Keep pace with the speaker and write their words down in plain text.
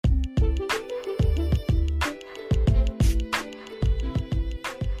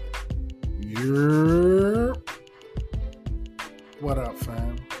What up,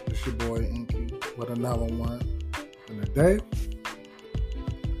 fam? It's your boy Inky with another one. And today,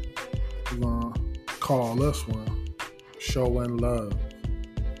 we're going to call this one Showing Love.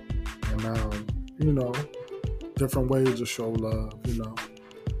 And, different ways to show love,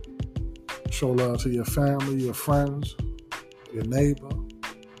 Show love to your family, your friends, your neighbor,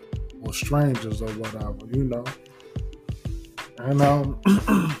 or strangers or whatever, And,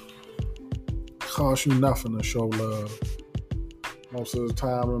 cost you nothing to show love. Most of the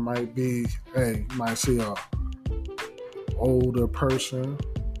time it might be, you might see a older person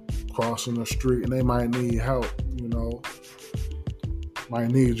crossing the street and they might need help, might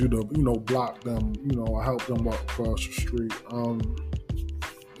need you to, block them, or help them walk across the street.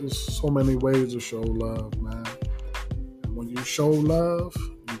 There's so many ways to show love, man. And when you show love,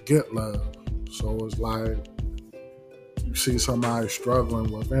 you get love. So it's like you see somebody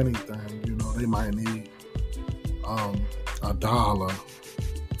struggling with anything, they might need $1,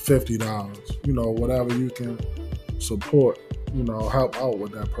 $50, whatever you can support, help out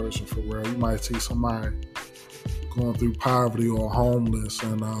with that person for real. You might see somebody going through poverty or homeless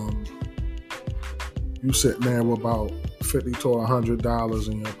and you sitting there with about $50 to $100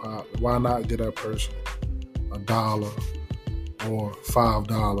 in your pocket. Why not get that person $1 or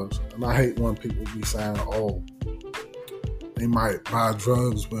 $5? And I hate when people be saying, they might buy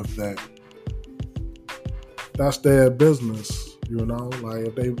drugs with that. That's their business, Like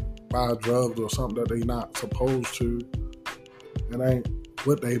if they buy drugs or something that they not supposed to, it ain't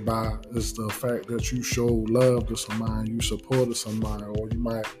what they buy. It's the fact that you show love to somebody, you supported somebody, or you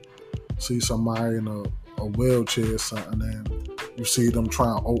might see somebody in a wheelchair or something, and you see them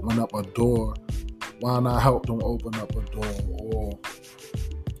trying to open up a door. Why not help them open up a door? Or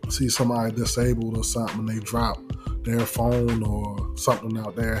see somebody disabled or something, they drop their phone or something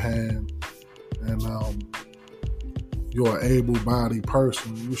out their hand, and you're an able-bodied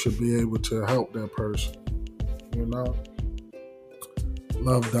person, you should be able to help that person,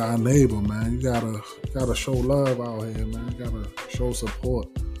 Love thy neighbor, man. You gotta show love out here, man. You gotta show support.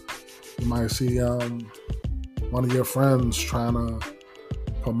 You might see one of your friends trying to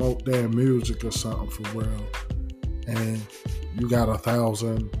promote their music or something for real, and you got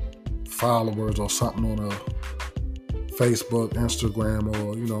 1,000 followers or something on a Facebook, Instagram,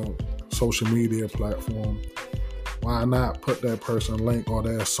 or social media platform. Why not put that person link or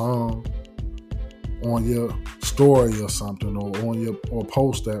their song on your story or something, or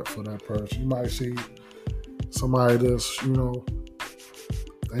post that for that person? You might see somebody that's,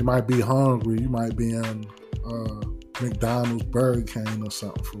 they might be hungry. You might be in McDonald's, Burger King or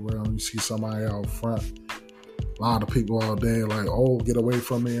something for real. You see somebody out front. A lot of people out there like, get away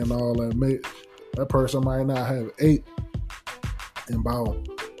from me and all that. That person might not have ate in about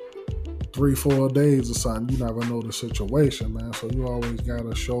 3-4 days or something. You never know the situation, man. So you always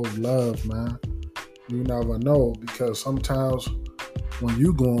gotta show love, man. You never know, because sometimes when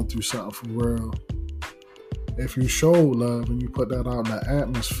you going through something for real, if you show love and you put that out in the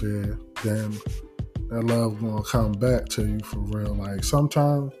atmosphere, then that love gonna come back to you for real. Like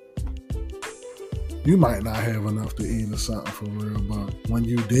sometimes you might not have enough to eat or something for real, but when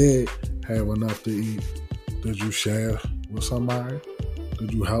you did have enough to eat, did you share with somebody?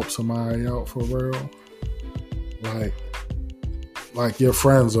 Did you help somebody out for real? Like your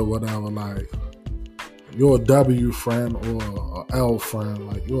friends or whatever, like you're a W friend or a L friend.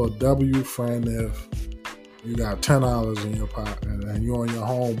 Like you're a W friend if you got $10 in your pocket and you and your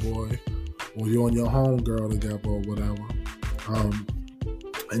homeboy or you and your homegirl together or whatever,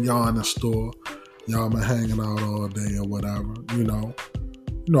 and y'all in the store, y'all been hanging out all day or whatever, you know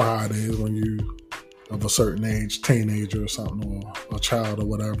how it is when you of a certain age, teenager or something, or a child or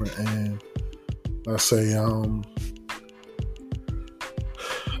whatever, and let's say a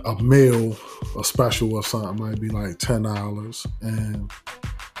meal, a special or something might be like $10, and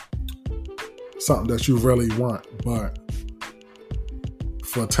something that you really want, but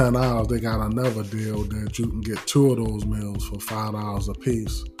for $10 they got another deal that you can get 2 of those meals for $5 a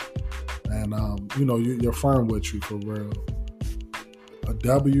piece, and your friend with you for real. A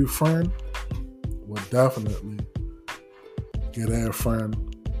W friend would definitely get their friend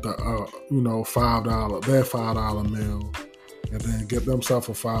the $5, their $5 meal, and then get themselves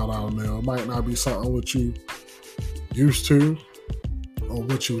a $5 meal. It might not be something what you used to or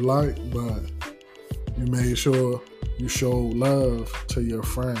what you like, but you made sure you showed love to your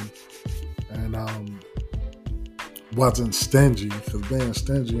friend and wasn't stingy, because being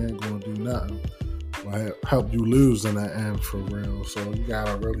stingy ain't gonna do nothing. Like help you lose in the end for real. So you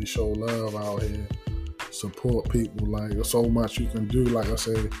gotta really show love out here. Support people. Like there's so much you can do. Like I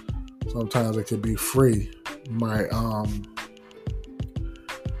said, sometimes it could be free. You might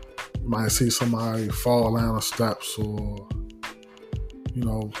might see somebody fall down the steps or,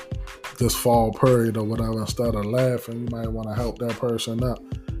 this fall period or whatever. Instead of laughing, you might want to help that person up.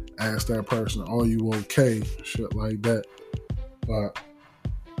 Ask that person, are you okay? Shit like that. But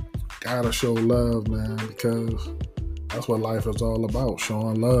gotta show love, man, because that's what life is all about,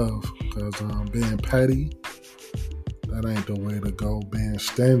 showing love. Because being petty, that ain't the way to go. Being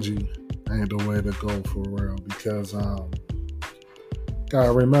stingy ain't the way to go for real. Because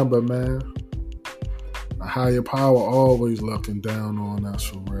gotta remember, man, a higher power always looking down on us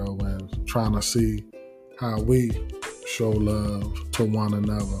for real and trying to see how we show love to one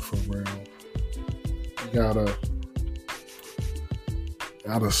another for real. You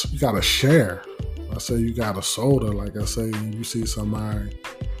gotta share. I say you got a soda, like I say, you see somebody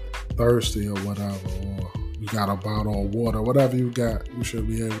thirsty or whatever, or you got a bottle of water, whatever you got, you should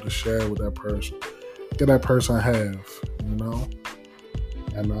be able to share with that person. Get that person half, And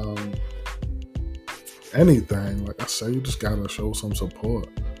anything, like I say, you just gotta show some support.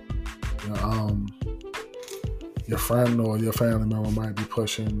 Your friend or your family member might be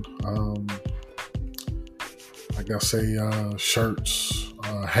pushing, shirts,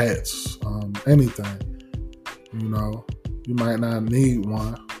 hats, anything. You might not need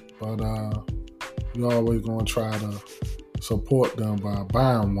one, but you're always gonna try to support them by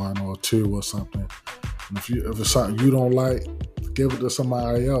buying one or two or something. And if it's something you don't like, give it to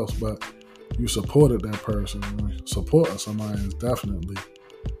somebody else. But you supported that person. Supporting somebody is definitely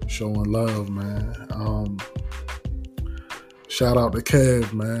showing love, man. Shout out to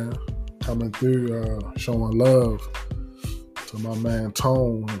Kev, man, coming through, showing love to my man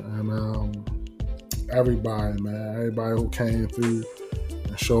Tone and everybody, man. Everybody who came through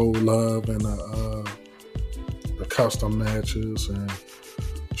and showed love in the custom matches and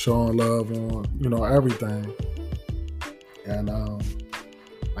showing love on, everything. And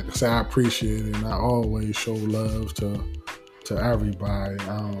like I said, I appreciate it, and I always show love to everybody.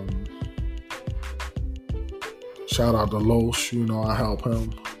 Shout out to Los, I help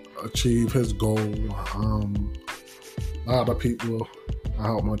him achieve his goal. A lot of people, I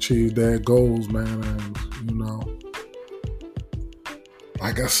help them achieve their goals, man. And,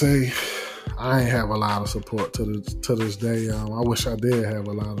 like I say, I ain't have a lot of support to this day. I wish I did have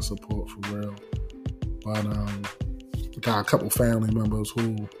a lot of support for real. But got a couple family members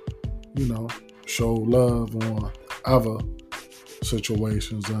who, show love on other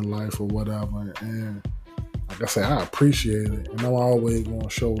situations in life or whatever. And like I say, I appreciate it. And I'm always going to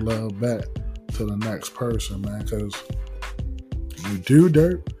show love back to the next person, man, because you do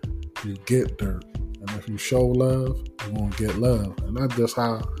dirt, you get dirt. And if you show love, you're going to get love. And that's just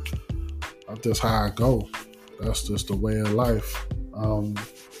how I go. That's just the way of life.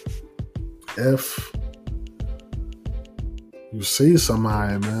 If you see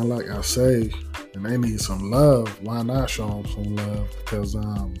somebody, man, like I say, and they need some love, why not show them some love? Because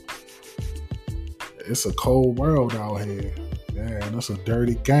it's a cold world out here. Yeah, and it's a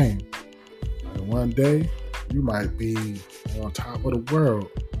dirty game. Like one day, you might be on top of the world.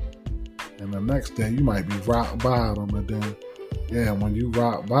 And the next day, you might be rock bottom. And then, when you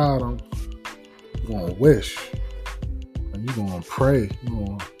rock bottom, you're going to wish. And you're going to pray. You're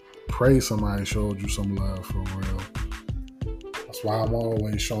going to pray somebody showed you some love for real. That's why I'm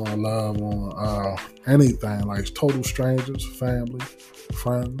always showing love on anything, like total strangers, family,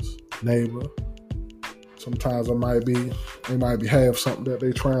 friends, neighbor. Sometimes they might have something that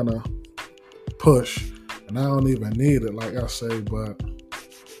they trying to push, and I don't even need it, like I say, but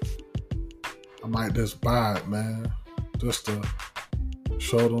I might just buy it, man, just to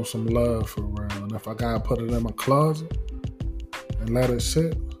show them some love for real. And if I gotta put it in my closet and let it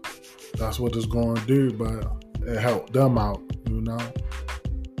sit, that's what it's going to do, but it helped them out,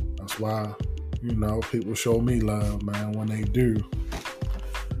 That's why, people show me love, man, when they do.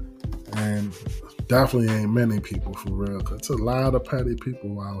 And definitely ain't many people for real, because it's a lot of petty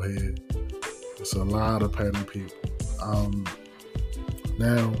people out here. It's a lot of petty people.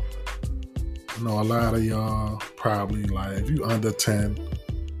 Now, I know a lot of y'all probably, like, if you under 10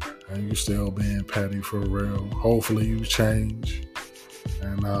 and you still being petty for real, hopefully you change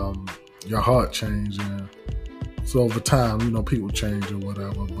and your heart change. And so over time, people change or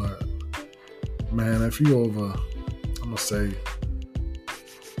whatever. But, man, if you over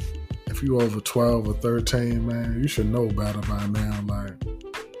 12 or 13, man, you should know better by now, like,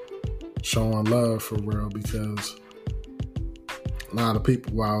 showing love for real, because a lot of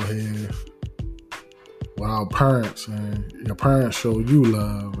people out here without parents, and your parents show you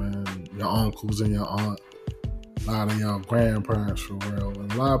love, and your uncles and your aunt, a lot of your grandparents for real,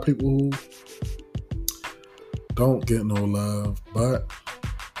 and a lot of people who don't get no love, but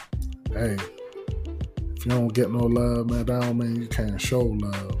hey, if you don't get no love, man, that don't mean you can't show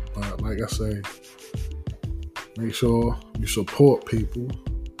love. But like I say, make sure you support people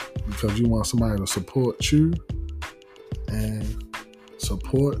because you want somebody to support you. And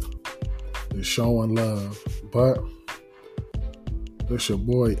support is showing love. But it's your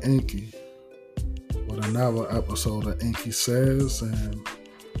boy Inky with another episode of Inky Says. And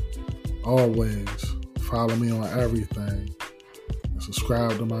always follow me on everything. And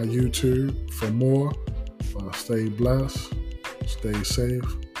subscribe to my YouTube for more. Stay blessed, stay safe,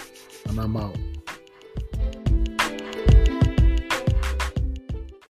 and I'm out.